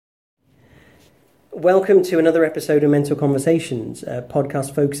Welcome to another episode of Mental Conversations, a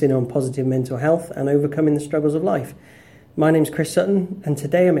podcast focusing on positive mental health and overcoming the struggles of life. My name's Chris Sutton, and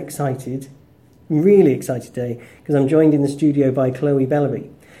today I'm really excited today, because I'm joined in the studio by Chloe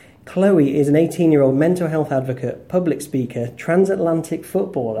Bellaby. Chloe is an 18-year-old mental health advocate, public speaker, transatlantic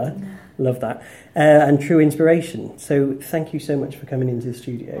footballer, love that, and true inspiration. So thank you so much for coming into the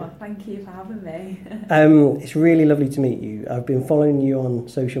studio. Well, thank you for having me. It's really lovely to meet you. I've been following you on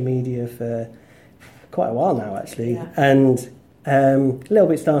social media for quite a while now, actually, and a little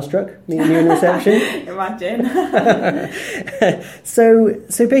bit starstruck, meeting you in reception. Imagine.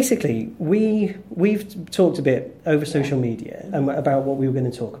 So basically, we've talked a bit over social media about what we were going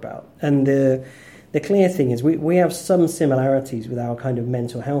to talk about, and the clear thing is we have some similarities with our kind of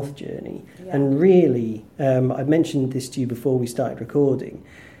mental health journey, and really, I mentioned this to you before we started recording.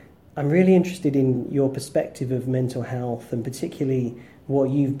 I'm really interested in your perspective of mental health, and particularly what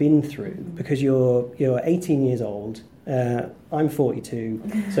you've been through, because you're 18 years old. I'm 42,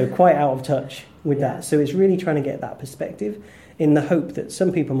 so quite out of touch with that. So it's really trying to get that perspective, in the hope that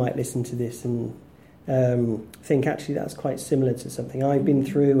some people might listen to this and think actually that's quite similar to something I've been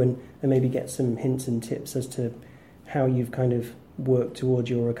through, and maybe get some hints and tips as to how you've kind of worked towards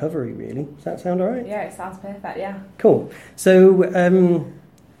your recovery, really. Does that sound all right? Yeah, it sounds perfect, yeah. Cool. So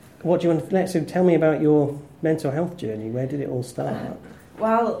what do you want to next? So tell me about your mental health journey. Where did it all start?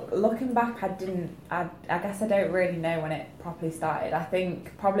 Well, looking back, I guess I don't really know when it properly started. I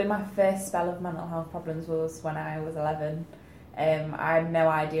think probably my first spell of mental health problems was when I was 11. I had no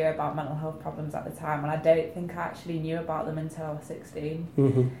idea about mental health problems at the time, and I don't think I actually knew about them until I was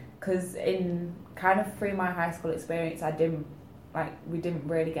 16. Because in kind of through my high school experience, we didn't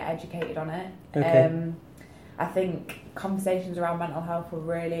really get educated on it. Okay. I think conversations around mental health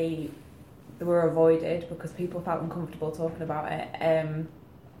were avoided because people felt uncomfortable talking about it.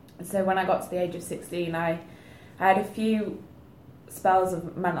 So when I got to the age of 16, I had a few spells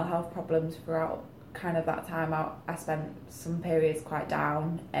of mental health problems throughout kind of that time. I spent some periods quite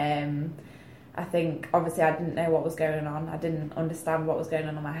down. I think obviously I didn't know what was going on. I didn't understand what was going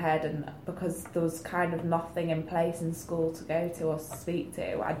on in my head, and because there was kind of nothing in place in school to go to or speak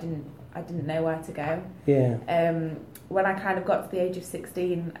to, I didn't know where to go. Yeah. When I kind of got to the age of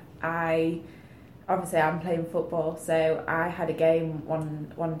 16, I'm playing football, so I had a game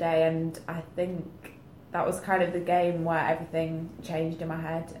one day, and I think that was kind of the game where everything changed in my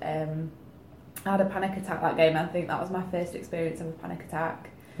head. I had a panic attack that game, and I think that was my first experience of a panic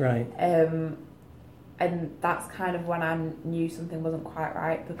attack. Right. And that's kind of when I knew something wasn't quite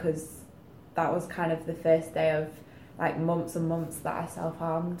right, because that was kind of the first day of like months and months that I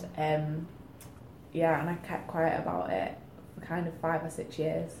self-harmed. And I kept quiet about it for kind of 5 or 6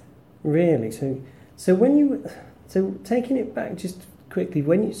 years. Really? So taking it back just quickly,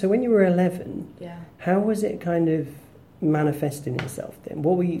 when you were 11, how was it kind of manifesting itself then?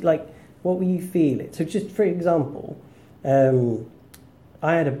 What were you feeling? So just for example,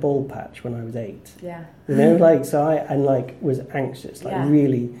 I had a bald patch when I was 8. Yeah. You know, was anxious,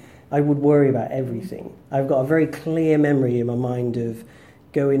 really. I would worry about everything. I've got a very clear memory in my mind of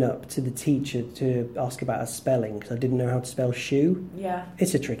going up to the teacher to ask about a spelling, because I didn't know how to spell shoe. Yeah.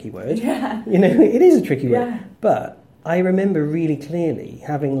 It's a tricky word. Yeah. You know, it is a tricky word. Yeah. But I remember really clearly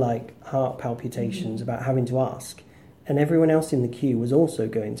having heart palpitations about having to ask, and everyone else in the queue was also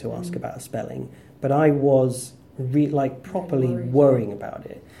going to ask about a spelling, but I was properly worrying about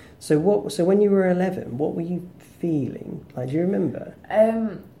it. So when you were 11, what were you feeling? Do you remember?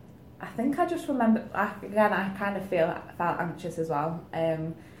 I think I just remember, I kind of felt anxious as well.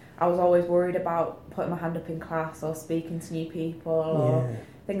 I was always worried about putting my hand up in class or speaking to new people or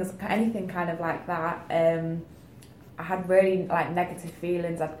anything kind of like that. I had really negative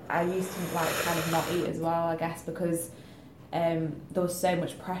feelings. I used to kind of not eat as well, I guess, because there was so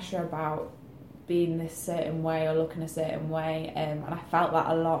much pressure about being this certain way or looking a certain way. And I felt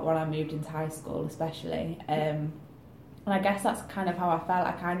that a lot when I moved into high school, especially. And I guess that's kind of how I felt.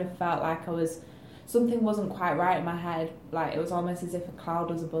 I kind of felt like something wasn't quite right in my head. It was almost as if a cloud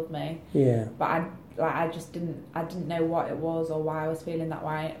was above me. Yeah. But I just didn't know what it was or why I was feeling that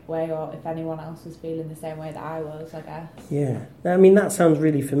way, or if anyone else was feeling the same way that I was, I guess. Yeah. I mean, that sounds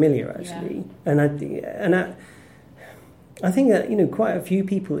really familiar, actually. Yeah. I think that, quite a few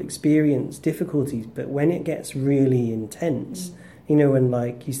people experience difficulties, but when it gets really intense, and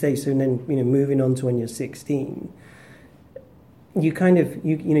like you say, so then, moving on to when you're 16, you kind of,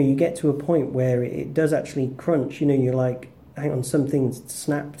 you get to a point where it does actually crunch, you're like, hang on, something's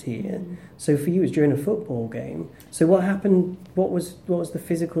snapped here. So for you, it was during a football game. So what happened, what was the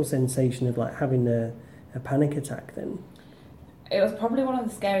physical sensation of having a panic attack then? it was probably one of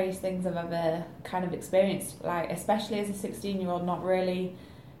the scariest things I've ever kind of experienced, like especially as a 16-year-old, not really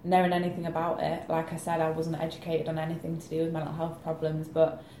knowing anything about it. Like I said, I wasn't educated on anything to do with mental health problems,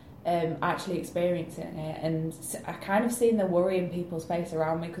 but actually experiencing it, and I kind of seen the worry in people's face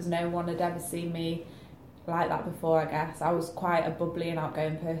around me, because no one had ever seen me like that before. I guess I was quite a bubbly and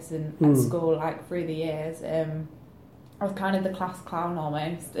outgoing person at school, like through the years. I was kind of the class clown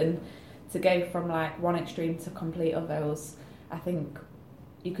almost, and to go from like one extreme to complete other was, I think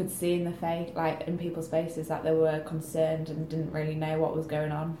you could see in the face, like in people's faces, that they were concerned and didn't really know what was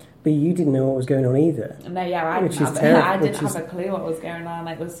going on. But you didn't know what was going on either. No, yeah, I didn't have a clue what was going on.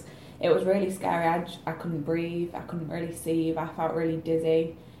 It was really scary. I couldn't breathe. I couldn't really see. I felt really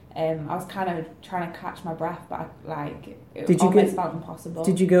dizzy. I was kind of trying to catch my breath, but it felt impossible.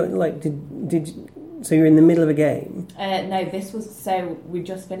 Did you go so you're in the middle of a game? No, we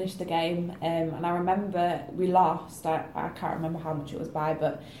just finished the game, and I remember we lost. I can't remember how much it was by,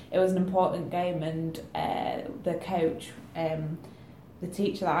 but it was an important game, and the coach, the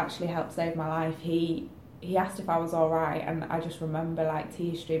teacher that actually helped save my life, he asked if I was all right, and I just remember like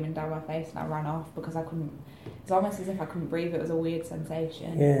tears streaming down my face, and I ran off because I couldn't. It's almost as if I couldn't breathe. It was a weird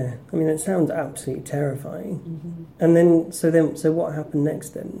sensation. Yeah, I mean, it sounds absolutely terrifying. Mm-hmm. And then, so what happened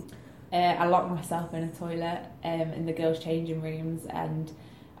next then? I locked myself in a toilet in the girls' changing rooms, and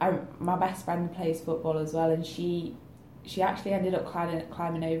my best friend plays football as well, and she actually ended up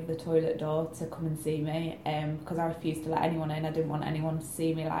climbing over the toilet door to come and see me, because I refused to let anyone in. I didn't want anyone to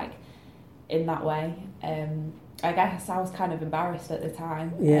see me like in that way. I guess I was kind of embarrassed at the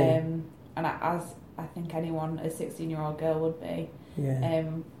time, and as I think anyone, a 16-year-old girl, would be. Yeah.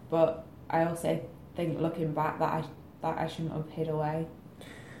 But I also think, looking back, that I shouldn't have hid away.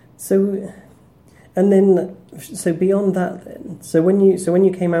 So, and then, so beyond that then, so when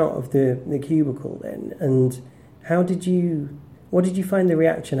you came out of the cubicle then, and what did you find the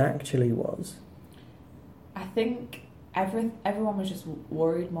reaction actually was? I think everyone was just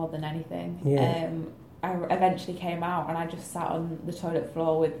worried more than anything. Yeah. I eventually came out, and I just sat on the toilet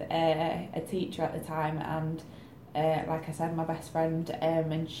floor with a teacher at the time, and like I said, my best friend,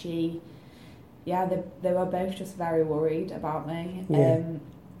 and she, they were both just very worried about me. Yeah.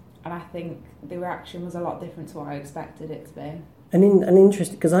 And I think the reaction was a lot different to what I expected it to be. And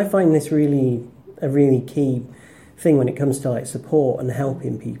interesting, because I find this really a really key thing when it comes to like support and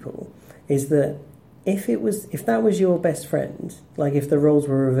helping people, is that if that was your best friend, like if the roles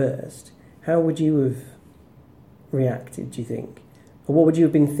were reversed, how would you have reacted, do you think? Or what would you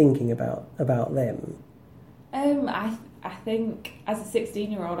have been thinking about them? I think as a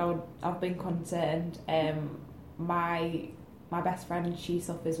 16-year-old, I've been concerned. My best friend, she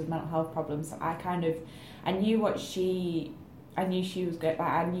suffers with mental health problems. So I knew she was going. Like,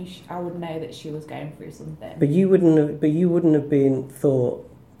 I would know that she was going through something. But you wouldn't have been thought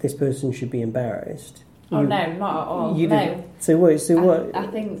this person should be embarrassed. No, not at all. No. So what? I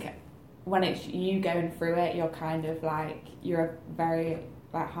think when it's you going through it, you're kind of like, you're very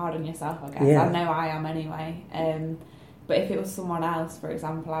like hard on yourself, I guess. Yeah. I know I am anyway. But if it was someone else, for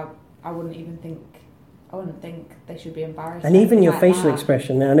example, I wouldn't think they should be embarrassed. And even your facial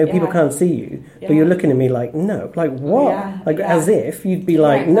expression now, I know people can't see you, but you're looking at me like, no, like what? As if you'd be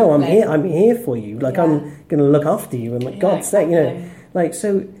like, no, I'm here for you. Like I'm going to look after you, and like God's sake, you know, like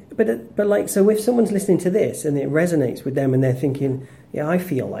so. But like, so if someone's listening to this and it resonates with them, and they're thinking, yeah, I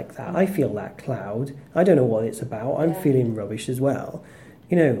feel like that. I feel that cloud. I don't know what it's about. I'm feeling rubbish as well.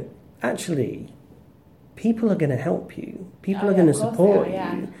 You know, actually, people are going to help you. People are going to support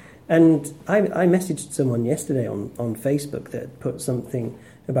you. And I messaged someone yesterday on Facebook that put something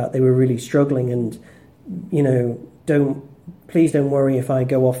about they were really struggling, and, you know, please don't worry if I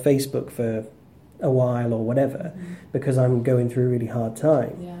go off Facebook for a while or whatever, because I'm going through a really hard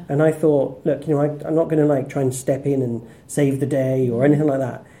time. Yeah. And I thought, look, you know, I'm not going to like try and step in and save the day or anything like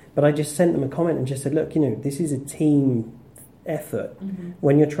that. But I just sent them a comment and just said, look, you know, this is a team effort. Mm-hmm.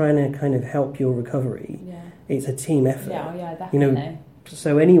 When you're trying to kind of help your recovery, it's a team effort. Yeah, definitely. You know,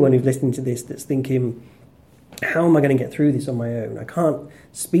 so anyone who's listening to this that's thinking, how am I going to get through this on my own? I can't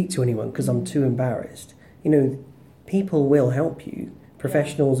speak to anyone because I'm too embarrassed. You know, people will help you.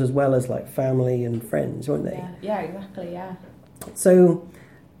 Professionals as well as like family and friends, won't they? Yeah, exactly, yeah. So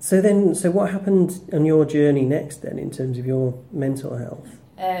what happened on your journey next then in terms of your mental health?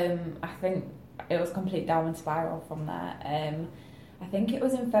 I think it was a complete downward spiral from there. I think it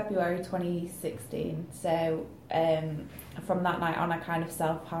was in February 2016. So from that night on, I kind of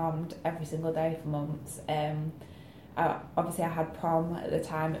self-harmed every single day for months. Obviously, I had prom at the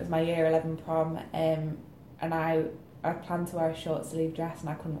time. It was my year 11 prom, and I planned to wear a short sleeve dress, and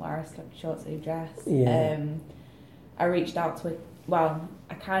I couldn't wear a short sleeve dress. Yeah. I reached out to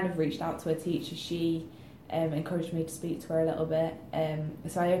I kind of reached out to a teacher. She encouraged me to speak to her a little bit.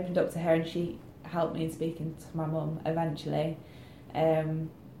 So I opened up to her and she helped me in speaking to my mum eventually.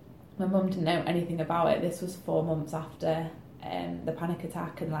 My mum didn't know anything about it. This was 4 months after the panic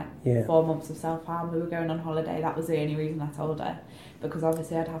attack and 4 months of self-harm. We were going on holiday. That was the only reason I told her, because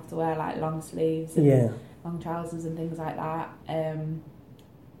obviously I'd have to wear like long sleeves and long trousers and things like that. And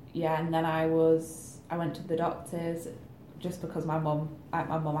then I went to the doctors just because my mum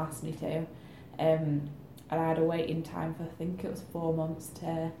asked me to. And I had a waiting time for, I think it was 4 months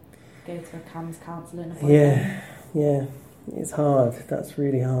to go to a CAMHS counselling appointment. Yeah. It's hard. That's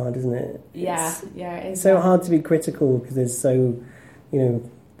really hard, isn't it? Yeah, it is. So hard to be critical because there's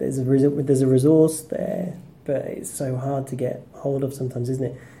there's a resource there, but it's so hard to get hold of sometimes, isn't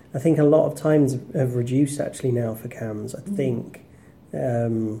it? I think a lot of times have reduced actually now for CAMHS, I think.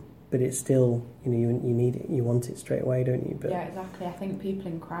 But it's still, you need it, you want it straight away, don't you? But yeah, exactly. I think people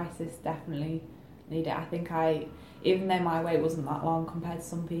in crisis definitely need it. I think even though my wait wasn't that long compared to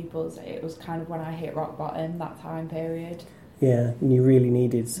some people's, it was kind of when I hit rock bottom, that time period. Yeah, and you really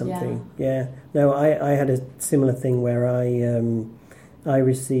needed something. Yeah. No, I had a similar thing where I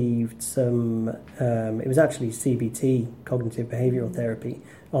received some, it was actually CBT, cognitive behavioural therapy,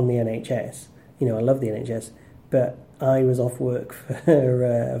 on the NHS. I love the NHS, but I was off work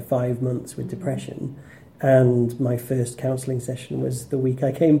for 5 months with depression. And my first counselling session was the week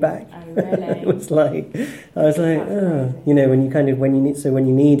I came back. Oh, really? I was like, when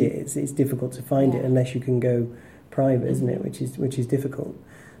you need it, it's difficult to find it unless you can go private, isn't it? Which is difficult.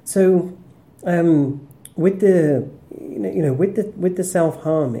 So, with the with the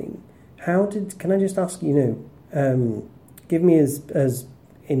self-harming, can I just ask give me as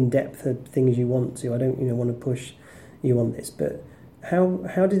in depth a thing as you want to. I don't want to push you on this, but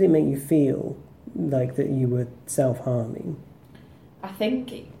how did it make you feel? Like that you were self-harming? I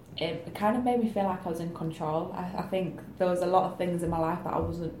think it kind of made me feel like I was in control. I think there was a lot of things in my life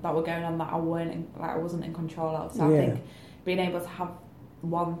that were going on that I wasn't in control of. So I think being able to have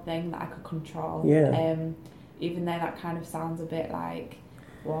one thing that I could control, even though that kind of sounds a bit like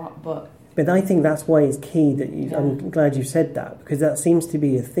what, but I think that's why it's key that I'm glad you said that, because that seems to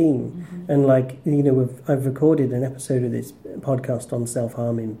be a theme. And I've recorded an episode of this podcast on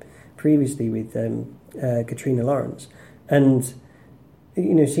self-harming previously with Katrina Lawrence, and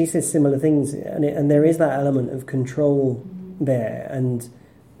she says similar things, and there is that element of control there and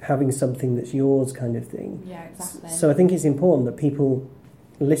having something that's yours kind of thing. Yeah, exactly. So I think it's important that people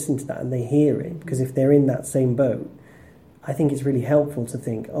listen to that and they hear it, because if they're in that same boat, I think it's really helpful to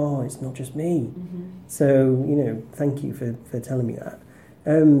think, oh, it's not just me. So thank you for telling me that.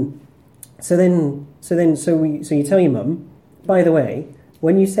 So you tell your mum. By the way,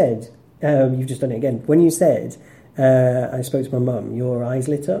 when you said, you've just done it again, when you said, I spoke to my mum, your eyes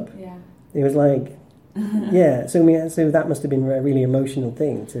lit up. Yeah. It was like, yeah, so that must have been a really emotional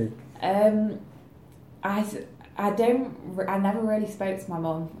thing to... I never really spoke to my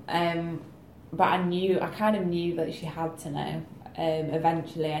mum, but I kind of knew that she had to know,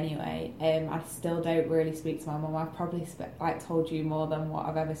 eventually anyway. I still don't really speak to my mum. I've probably told you more than what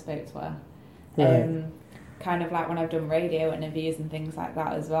I've ever spoke to her. Right. Kind of like when I've done radio interviews and things like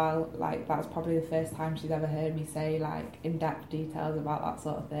that as well, like that's probably the first time she's ever heard me say like in-depth details about that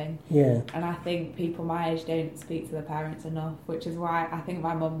sort of thing. Yeah. And I think people my age don't speak to their parents enough, which is why I think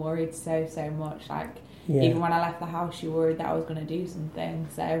my mum worried so much. Like even when I left the house, she worried that I was going to do something.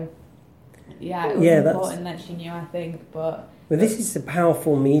 So it was important that she knew, I think. But this is a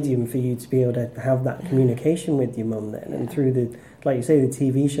powerful medium for you to be able to have that communication with your mum then, and through the, like you say, the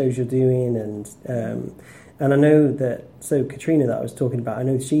TV shows you're doing, and I know that, so Katrina that I was talking about, I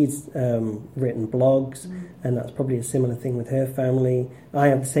know she's written blogs, and that's probably a similar thing with her family. I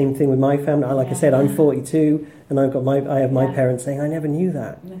have the same thing with my family. Like I said, I'm 42, and I have my parents saying, I never knew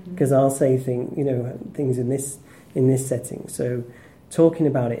that, because I'll say things in this setting. So talking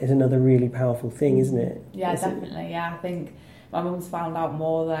about it is another really powerful thing, isn't it? Yeah, definitely. Yeah, I think my mum's found out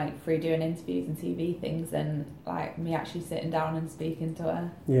more like through doing interviews and TV things than like me actually sitting down and speaking to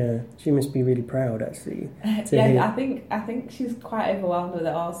her. Yeah, she must be really proud actually. Yeah, I think she's quite overwhelmed with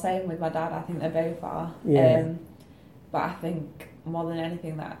it all. Same with my dad. I think they both are. Yeah. But I think more than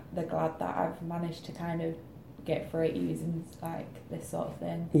anything that they're glad that I've managed to kind of get through it using like this sort of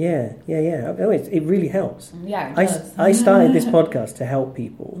thing. Yeah. Oh, it really helps. Yeah, it does. I started this podcast to help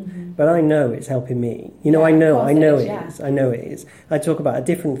people, but I know it's helping me. I know it is. I talk about a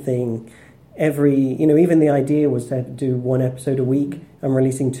different thing every, even the idea was to do one episode a week. I'm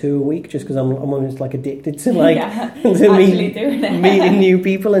releasing 2 a week just because I'm almost like addicted to to meeting new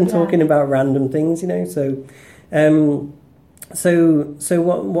people and talking about random things, So So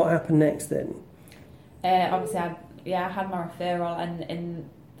what happened next then? Obviously, I had my referral, and in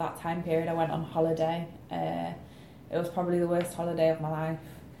that time period, I went on holiday. It was probably the worst holiday of my life,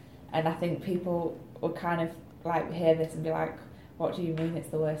 and I think people would kind of like hear this and be like, "What do you mean it's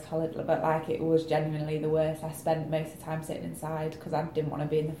the worst holiday?" But like, it was genuinely the worst. I spent most of the time sitting inside because I didn't want to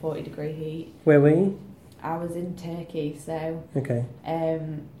be in the 40-degree heat. Where were you? I was in Turkey, so okay.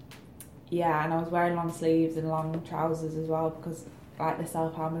 Yeah, and I was wearing long sleeves and long trousers as well because like the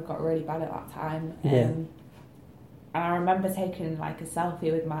self-harm had got really bad at that time. And I remember taking like a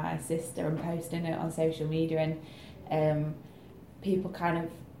selfie with my sister and posting it on social media, and people kind of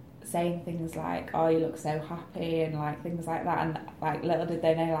saying things like, "Oh, you look so happy," and like things like that. And like little did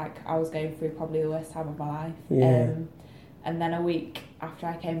they know, like I was going through probably the worst time of my life. And then a week after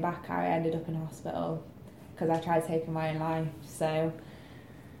I came back, I ended up in hospital because I tried taking my own life. So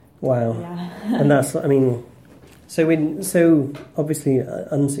wow. Yeah. And that's, I mean, so obviously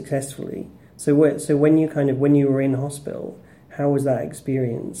unsuccessfully. So when you were in hospital, how was that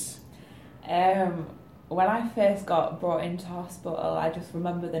experience? When I first got brought into hospital, I just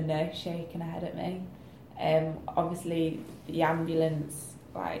remember the nurse shaking her head at me. Obviously, the ambulance,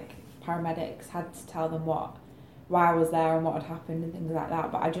 like paramedics, had to tell them why I was there and what had happened and things like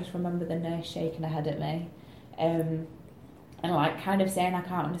that. But I just remember the nurse shaking her head at me, and like kind of saying, "I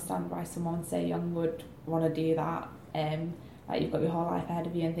can't understand why someone so young would want to do that. Like you've got your whole life ahead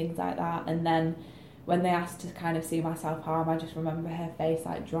of you," and things like that. And then when they asked to kind of see my self-harm, I just remember her face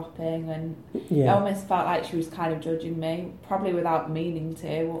like dropping, and it almost felt like she was kind of judging me, probably without meaning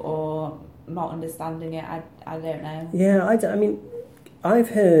to or not understanding it. I don't know. Yeah, I mean, I've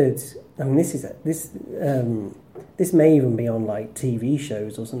heard. I mean, this may even be on like TV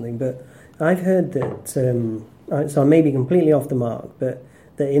shows or something, but I've heard that. So I may be completely off the mark, but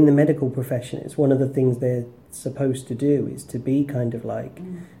that in the medical profession, it's one of the things they're supposed to do is to be kind of like,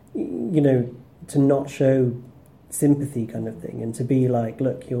 to not show sympathy kind of thing, and to be like,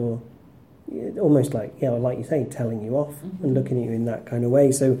 look, you're almost like, like you say, telling you off and looking at you in that kind of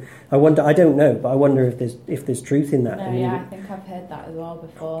way. So I wonder, I don't know, but I wonder if there's truth in that. No, I think I've heard that as well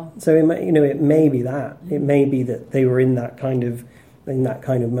before. So it may be that it may be that they were in that kind of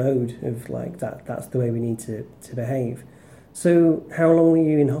mode of like that's the way we need to behave. So how long were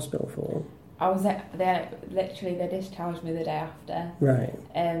you in hospital for? I was there, literally they discharged me the day after. Right.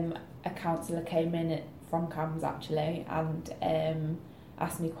 A counsellor came in from CAMHS actually and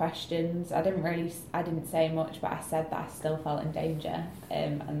asked me questions. I didn't say much, but I said that I still felt in danger,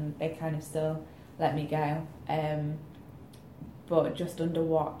 and they kind of still let me go, but just under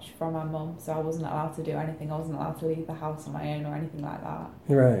watch from my mum, so I wasn't allowed to do anything. I wasn't allowed to leave the house on my own or anything like that.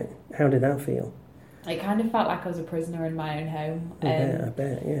 Right. How did that feel? It kind of felt like I was a prisoner in my own home. I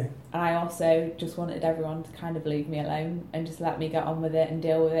bet, yeah. And I also just wanted everyone to kind of leave me alone and just let me get on with it and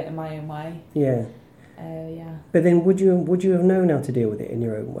deal with it in my own way. Yeah. Yeah. But then would you have known how to deal with it in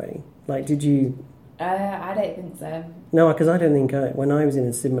your own way? Like, did you... I don't think so. No, because I don't think when I was in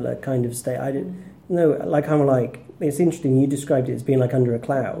a similar kind of state, I didn't... No, like, I'm like... It's interesting, you described it as being like under a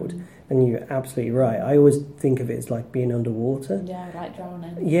cloud, and you're absolutely right. I always think of it as like being underwater. Yeah, like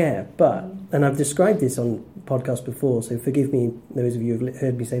drowning. Yeah, but... And I've described this on podcasts before, so forgive me, those of you who have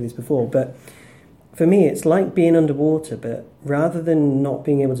heard me say this before, but for me, it's like being underwater, but rather than not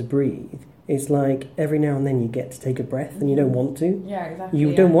being able to breathe, it's like every now and then you get to take a breath and you don't want to. Yeah, exactly.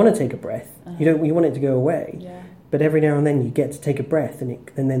 You don't want to take a breath. You want it to go away. Yeah. But every now and then you get to take a breath and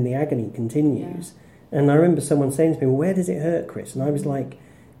then the agony continues. Yeah. And I remember someone saying to me, "Well, where does it hurt, Chris?" And I was like,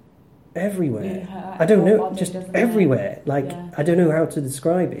 everywhere. I don't know, body, just everywhere. Like, I don't know how to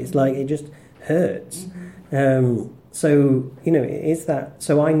describe it. It's like it just hurts. So, it is that.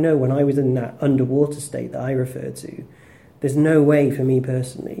 So I know when I was in that underwater state that I refer to, there's no way for me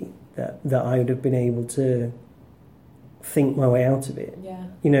personally that I would have been able to think my way out of it. Yeah.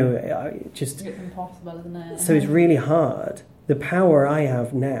 It's impossible, isn't it? So it's really hard. The power I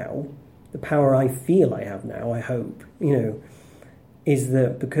have now, the power I feel I have now, I hope, is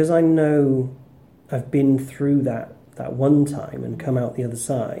that because I know I've been through that one time and come out the other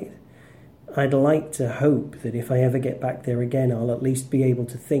side, I'd like to hope that if I ever get back there again, I'll at least be able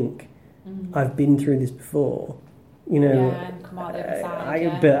to think, I've been through this before. And come out the other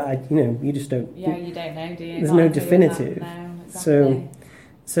side. But you just don't. Yeah, you don't know, do you? There's no definitive. No, exactly.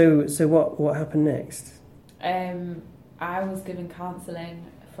 So what happened next? I was given counselling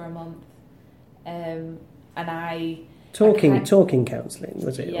for a month, and talking counselling,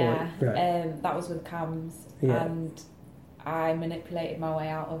 was it? Yeah, right. that was with CAMHS, and I manipulated my way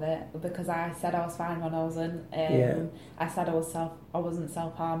out of it because I said I was fine when I wasn't. I said I wasn't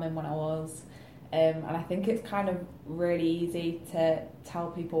self-harming when I was. And I think it's kind of really easy to tell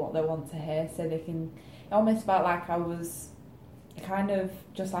people what they want to hear, so they can. It almost felt like I was kind of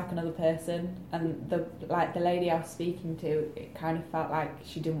just like another person, and the lady I was speaking to, it kind of felt like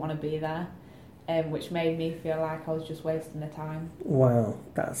she didn't want to be there, which made me feel like I was just wasting the time. Wow,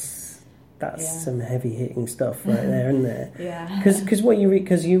 that's some heavy hitting stuff right there, isn't there? Yeah. Because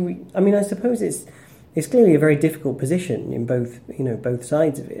I mean, I suppose it's clearly a very difficult position in both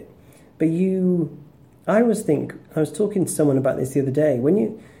sides of it. But I was talking to someone about this the other day. When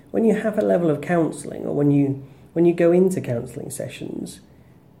you have a level of counselling, or when you go into counselling sessions,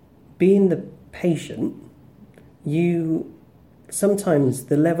 being the patient, sometimes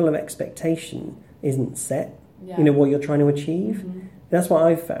the level of expectation isn't set. Yeah. You know what you're trying to achieve. Mm-hmm. That's what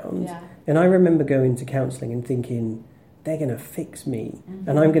I've found. Yeah. And I remember going to counselling and thinking, they're going to fix me,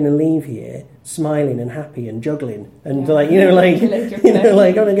 and I'm going to leave here smiling and happy and juggling and I'm going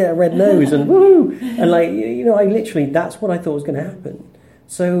to get a red nose and woo, and I literally, that's what I thought was going to happen.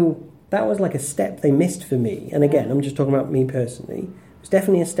 So that was like a step they missed for me. And again, I'm just talking about me personally. It was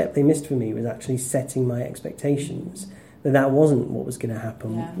definitely a step they missed for me, was actually setting my expectations that wasn't what was going to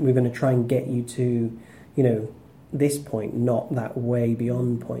happen. Yeah. We're going to try and get you to, this point, not that way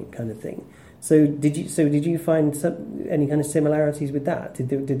beyond point kind of thing. So did you find any kind of similarities with that?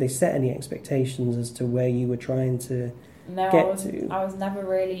 Did they set any expectations as to where you were trying to get to? I was never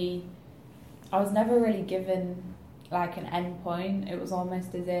really given like an end point. It was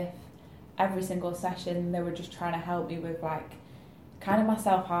almost as if every single session they were just trying to help me with like kind of my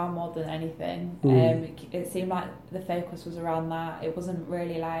self-harm more than anything. It seemed like the focus was around that. It wasn't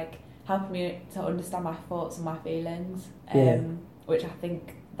really like helping me to understand my thoughts and my feelings, which I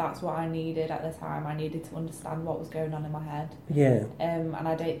think that's what I needed at the time. I needed to understand what was going on in my head. Yeah. And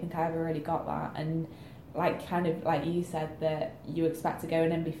I don't think I ever really got that. And kind of like you said, that you expect to go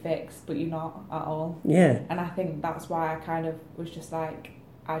in and be fixed, but you're not at all. Yeah. And I think that's why I kind of was just like,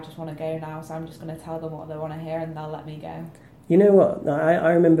 I just want to go now, so I'm just going to tell them what they want to hear and they'll let me go. You know what?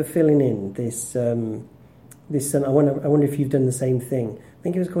 I remember filling in this. I wonder if you've done the same thing. I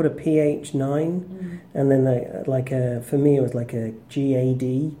think it was called a PH9, and then for me it was like a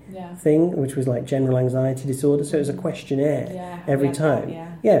GAD thing, which was like general anxiety disorder. So it was a questionnaire every time.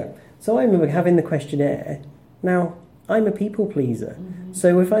 Yeah. So I remember having the questionnaire. Now I'm a people pleaser,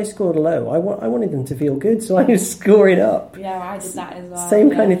 so if I scored low, I wanted them to feel good, so I would score it up. Yeah, I did that as well. Same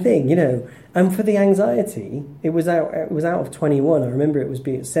kind of thing, And for the anxiety, it was out of 21. I remember it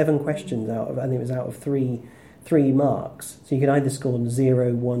was 7 questions out of 3 marks. So you could either score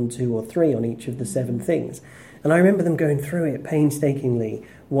 0, 1, 2 or 3 on each of the 7 things. And I remember them going through it painstakingly,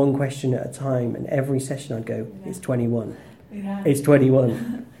 one question at a time, and every session I'd go, it's 21. Yeah. It's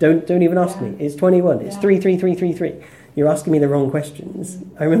 21. Don't even ask me. It's 21. It's 3, 3, 3, 3, 3. You're asking me the wrong questions.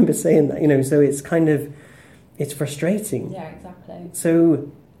 I remember saying that, so it's kind of, it's frustrating. Yeah, exactly. So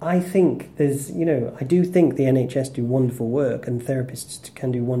I think I do think the NHS do wonderful work and therapists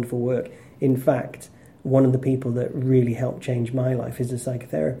can do wonderful work. In fact, one of the people that really helped change my life is a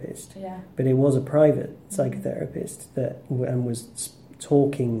psychotherapist. Yeah. But it was a private psychotherapist that was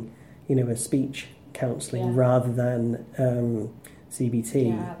talking, a speech counselling rather than CBT.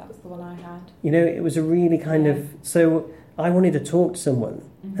 Yeah, that's the one I had. It was a really kind of... So I wanted to talk to someone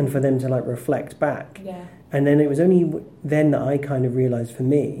and for them to reflect back. Yeah. And then it was only then that I kind of realised for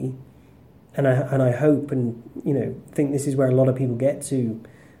me, and I hope and, think this is where a lot of people get to,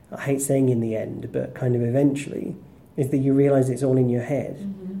 I hate saying in the end, but kind of eventually, is that you realise it's all in your head.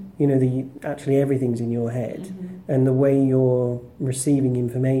 Actually everything's in your head. And the way you're receiving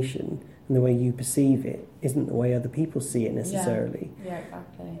information and the way you perceive it isn't the way other people see it necessarily. Yeah,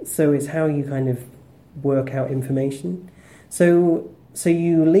 exactly. So it's how you kind of work out information. So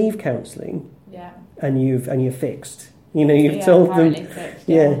you leave counselling, and you're fixed. You've told them, fixed,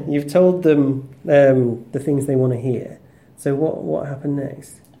 you've told them the things they want to hear. So what happened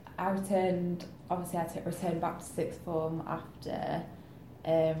next? I returned back to sixth form after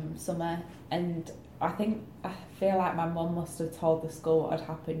summer, and I feel like my mum must have told the school what had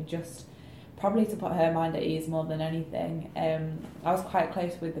happened, just probably to put her mind at ease more than anything. I was quite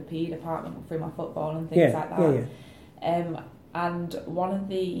close with the PE department through my football and things like that. And one of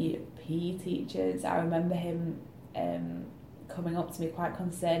the PE teachers, I remember him coming up to me quite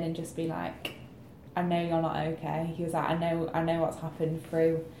concerned and just be like, I know you're not okay. He was like, I know what's happened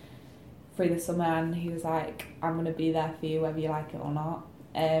through the summer, and he was like, I'm going to be there for you whether you like it or not.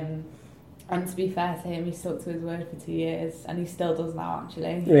 And to be fair to him, he stuck to his word for 2 years, and he still does now,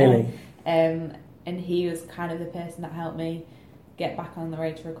 actually. Really? And he was kind of the person that helped me get back on the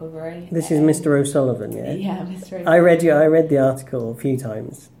road to recovery. This is Mr. O'Sullivan, yeah? Yeah, Mr. O'Sullivan. I read the article a few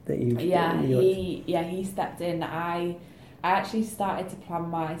times that you... He stepped in. I actually started to plan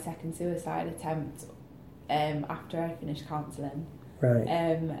my second suicide attempt after I finished counselling. Right.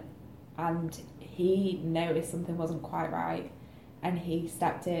 And he noticed something wasn't quite right, and he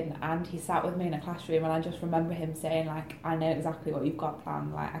stepped in and he sat with me in a classroom, and I just remember him saying, like, I know exactly what you've got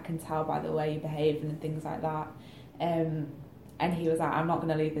planned, like, I can tell by the way you behave and things like that. And he was like, I'm not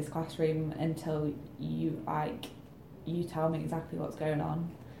going to leave this classroom until you tell me exactly what's going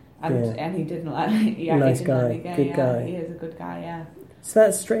on. And he didn't let me. Yeah, nice he didn't guy, let me go. good guy. He is a good guy, yeah. So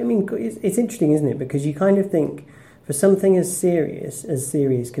that's straight. I mean, it's interesting, isn't it? Because you kind of think, for something as serious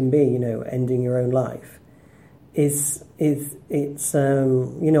can be, you know, ending your own life, it's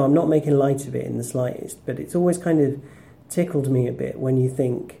you know, I'm not making light of it in the slightest, but it's always kind of tickled me a bit when you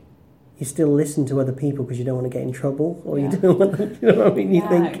think you still listen to other people because you don't want to get in trouble, or you don't want to, you know what I mean? You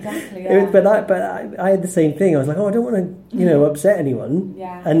think, exactly, yeah. But I had the same thing. I was like, oh, I don't want to, you know, upset anyone.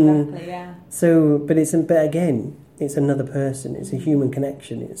 Yeah, and exactly, yeah. So, but again, it's another person. It's a human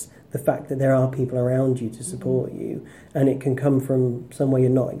connection. It's the fact that there are people around you to support you, and it can come from somewhere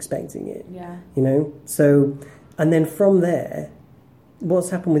you're not expecting it. Yeah. You know. So, and then from there, what's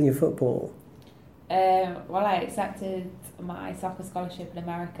happened with your football? Well, I accepted my soccer scholarship in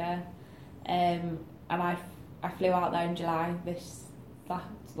America. And I flew out there in July this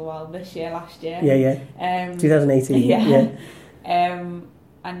year, last year. Yeah. 2018. Yeah. And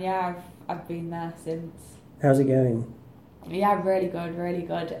yeah, I've been there since. How's it going? Yeah, really good, really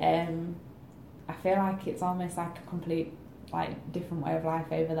good. I feel like it's almost like a complete, like, different way of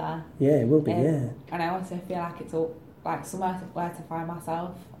life over there. Yeah, it will be. Yeah. And I also feel like it's all like somewhere where to find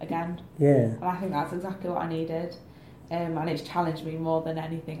myself again. Yeah. And I think that's exactly what I needed. And it's challenged me more than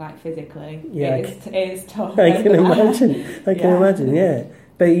anything, like, physically. Yeah, it is tough. I can imagine. Yeah,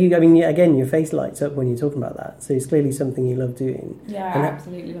 but again, your face lights up when you're talking about that. So it's clearly something you love doing. Yeah, I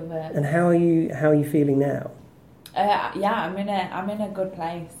absolutely love it. And how are you feeling now? I'm in a good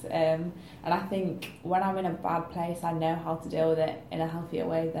place. And I think when I'm in a bad place, I know how to deal with it in a healthier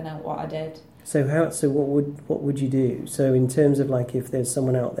way than what I did. So what would you do? So in terms of, like, if there's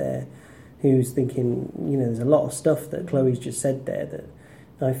someone out there who's thinking, you know, there's a lot of stuff that Chloe's just said there that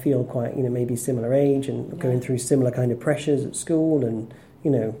I feel quite, you know, maybe similar age and going through similar kind of pressures at school, and, you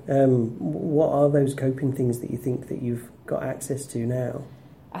know, what are those coping things that you think that you've got access to now?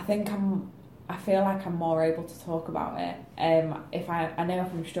 I feel like I'm more able to talk about it. If I know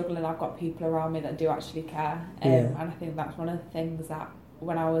if I'm struggling, I've got people around me that do actually care. And I think that's one of the things that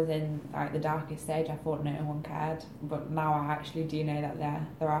when I was in, like, the darkest stage, I thought no one cared, but now I actually do know that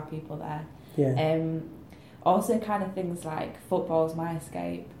there are people there. Yeah. Also, kind of things like football's my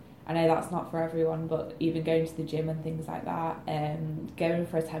escape. I know that's not for everyone, but even going to the gym and things like that, going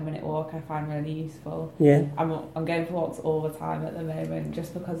for a 10-minute walk, I find really useful. Yeah. I'm going for walks all the time at the moment,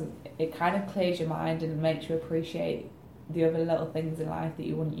 just because it kind of clears your mind and makes you appreciate the other little things in life that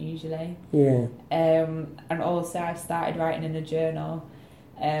you wouldn't usually. Yeah. And also, I started writing in a journal.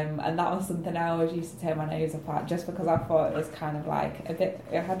 And that was something I always used to turn my nose up at, just because I thought it was kind of like a bit,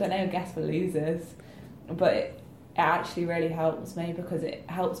 I don't know, I guess for losers. But it actually really helps me, because it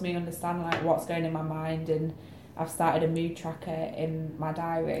helps me understand, like, what's going in my mind. And I've started a mood tracker in my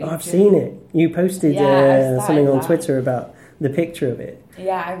diary. Oh, I've seen it. You posted something on Twitter about the picture of it.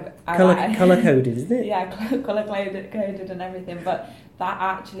 Yeah. Colour coded, isn't it? Yeah, colour coded and everything. But that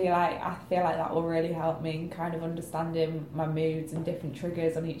actually, like, I feel like that will really help me in kind of understanding my moods and different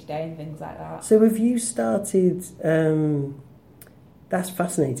triggers on each day and things like that. So have you started... that's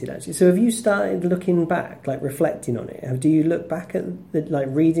fascinating, actually. So have you started looking back, like reflecting on it? Do you look back at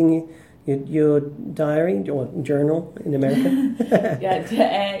reading your diary or journal in America? I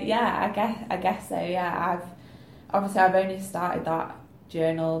guess so. Yeah, I've only started that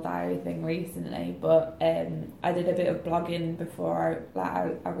journal diary thing recently, but I did a bit of blogging before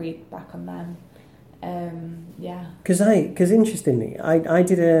I read back on them. Because interestingly, I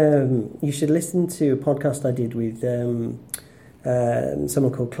did you should listen to a podcast I did with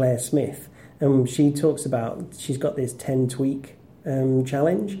someone called Claire Smith. She talks about, she's got this 10 tweak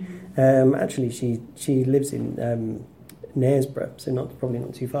challenge. Actually, she lives in Knaresborough, so probably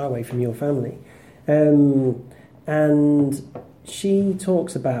not too far away from your family. And she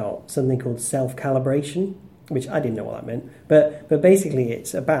talks about something called self-calibration, which I didn't know what that meant. But basically,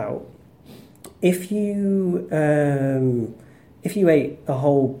 it's about if you ate a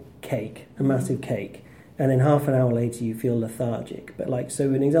whole cake, a massive cake, and then half an hour later you feel lethargic. But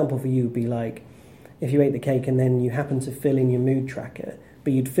so an example for you would be like, if you ate the cake and then you happen to fill in your mood tracker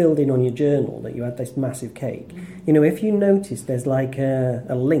but you'd filled in on your journal that you had this massive cake. If you notice there's like a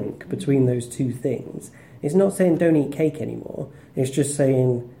link between those two things, it's not saying don't eat cake anymore. It's just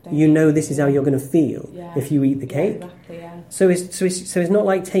saying this is how you're going to feel if you eat the cake. Yeah, exactly, yeah. So it's not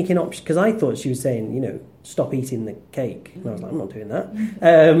like taking options, because I thought she was saying stop eating the cake, and I was like, I'm not doing that.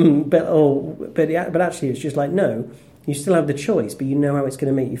 But actually it's just like, no, you still have the choice, but you know how it's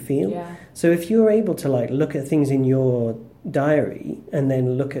going to make you feel. Yeah. So if you're able to like look at things in your diary and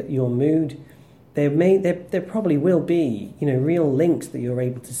then look at your mood, there probably will be real links that you're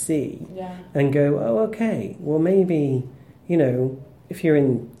able to see and go, oh, okay, well maybe if you're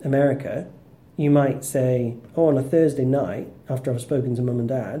in America, you might say, oh, on a Thursday night after I've spoken to mum and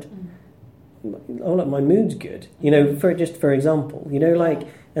dad, oh look, my mood's good, for example,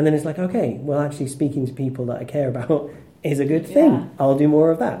 and then it's like, okay, well actually speaking to people that I care about is a good thing. I'll do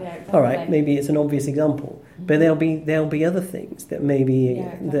more of that. Yeah, exactly. All right, maybe it's an obvious example, but there'll be other things that maybe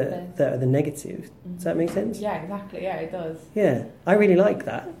that are the negative. Does that make sense? Yeah, exactly. Yeah, it does. Yeah, I really like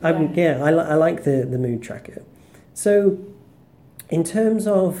that. I like the mood tracker. So, in terms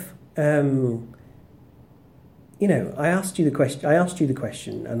of I asked you the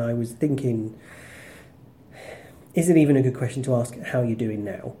question, and I was thinking, is it even a good question to ask how you're doing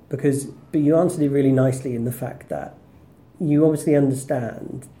now? But you answered it really nicely in the fact that you obviously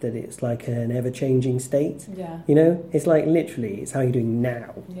understand that it's like an ever-changing state. Yeah. It's like literally, it's how you're doing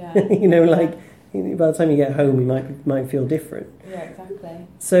now. Yeah. By the time you get home, you might feel different. Yeah, exactly.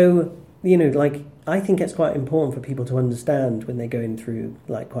 So, I think it's quite important for people to understand when they're going through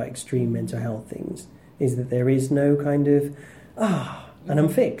like quite extreme mental health things, is that there is no kind of, and I'm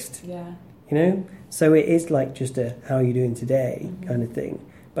fixed. Yeah. So it is like just a how are you doing today kind of thing.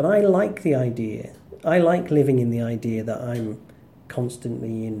 But I like the idea. I like living in the idea that I'm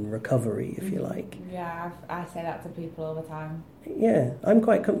constantly in recovery, if you like. Yeah, I say that to people all the time. Yeah, I'm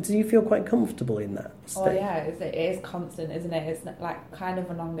quite. Do you feel quite comfortable in that state? Oh yeah, it is constant, isn't it? It's like kind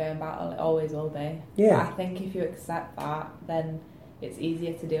of an ongoing battle. It always will be. Yeah. But I think if you accept that, then it's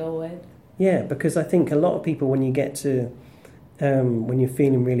easier to deal with. Yeah, because I think a lot of people, when you get to when you're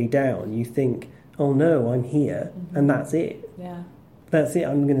feeling really down, you think, oh no, I'm here, and that's it. Yeah. That's it.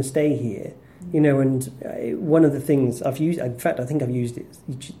 I'm going to stay here. And one of the things I've used, in fact, I think I've used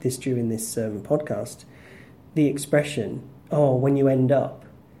this during this podcast, the expression, oh, when you end up,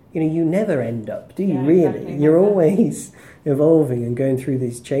 you never end up, do you really? Exactly, You're always evolving and going through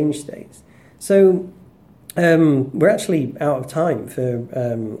these change states. So we're actually out of time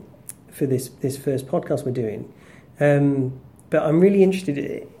for this first podcast we're doing. But I'm really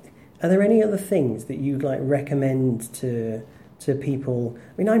interested, are there any other things that you'd like recommend to people?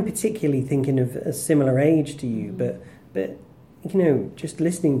 I mean, I'm particularly thinking of a similar age to you, but just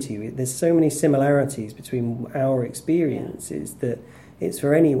listening to you, there's so many similarities between our experiences that it's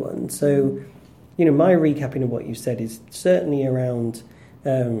for anyone. So, my recapping of what you said is certainly around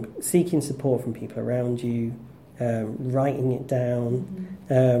seeking support from people around you, writing it down,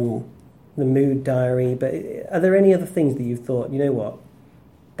 the mood diary. But are there any other things that you've thought, what,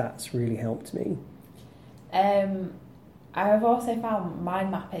 that's really helped me? I've also found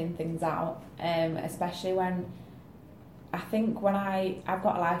mind mapping things out, especially when I've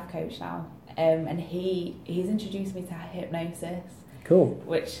got a life coach now, and he's introduced me to hypnosis. Cool.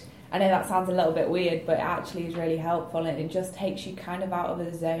 Which I know that sounds a little bit weird, but it actually is really helpful, and it just takes you kind of out of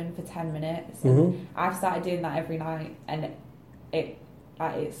the zone for 10 minutes. And I've started doing that every night, and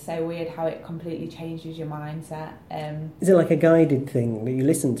it's so weird how it completely changes your mindset. Is it like a guided thing that you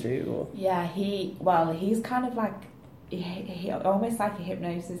listen to? Or? Yeah, he's kind of like, he almost like he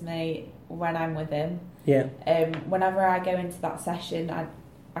hypnoses me when I'm with him. Yeah. Whenever I go into that session, I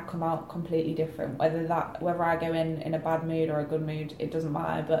come out completely different. Whether I go in a bad mood or a good mood, it doesn't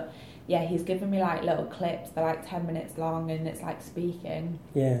matter. But yeah, he's given me like little clips. They're like 10 minutes long, and it's like speaking.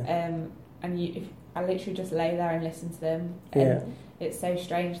 Yeah. I literally just lay there and listen to them. And it's so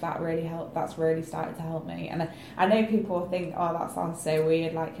strange that really helped. That's really started to help me. And I know people think, oh, that sounds so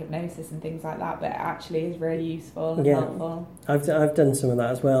weird, like hypnosis and things like that, but it actually is really useful and helpful. I've done some of that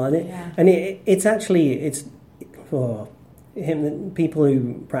as well, and it's actually for him. People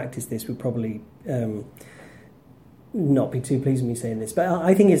who practice this would probably not be too pleased with me saying this, but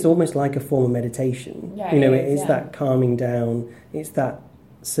I think it's almost like a form of meditation. Yeah, it is that calming down. It's that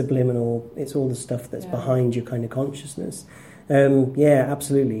subliminal. It's all the stuff that's behind your kind of consciousness.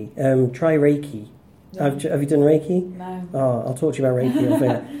 Absolutely. Try Reiki. Yeah. Have you done Reiki? No. Oh, I'll talk to you about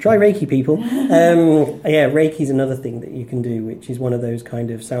Reiki. Try Reiki, people. Reiki's another thing that you can do, which is one of those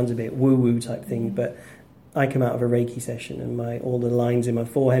kind of, sounds a bit woo-woo type thing, but I come out of a Reiki session and all the lines in my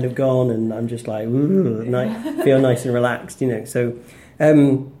forehead have gone, and I'm just like, ooh, feel nice and relaxed, So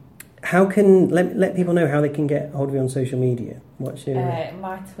How can let people know how they can get hold of you on social media? What's your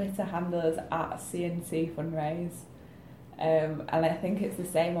my Twitter handle is @CNC Fundraise, and I think it's the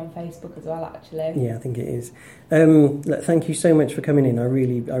same on Facebook as well. Actually, yeah, I think it is. Look, thank you so much for coming in. I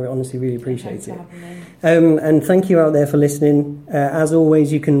honestly really appreciate it. And thank you out there for listening. As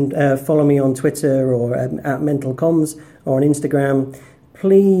always, you can follow me on Twitter or at Mental Comms or on Instagram.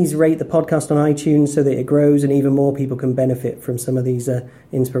 Please rate the podcast on iTunes so that it grows and even more people can benefit from some of these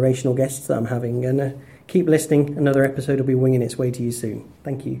inspirational guests that I'm having. And keep listening. Another episode will be winging its way to you soon.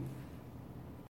 Thank you.